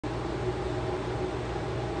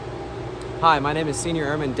Hi, my name is Senior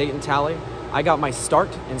Airman Deyton Talley. I got my start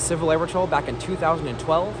in Civil Air Patrol back in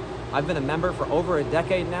 2012. I've been a member for over a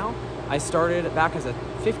decade now. I started back as a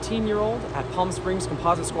 15-year-old at Palm Springs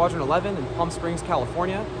Composite Squadron 11 in Palm Springs,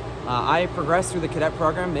 California. I progressed through the cadet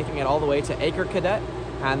program, making it all the way to Acre Cadet,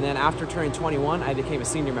 and then after turning 21, I became a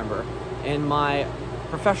senior member. In my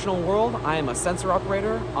professional world, I am a sensor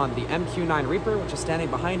operator on the MQ-9 Reaper, which is standing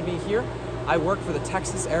behind me here. I work for the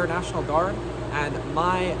Texas Air National Guard, and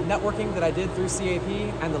my networking that I did through CAP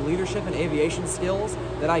and the leadership and aviation skills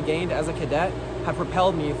that I gained as a cadet have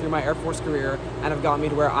propelled me through my Air Force career and have gotten me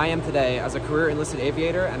to where I am today as a career enlisted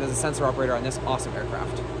aviator and as a sensor operator on this awesome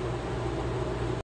aircraft.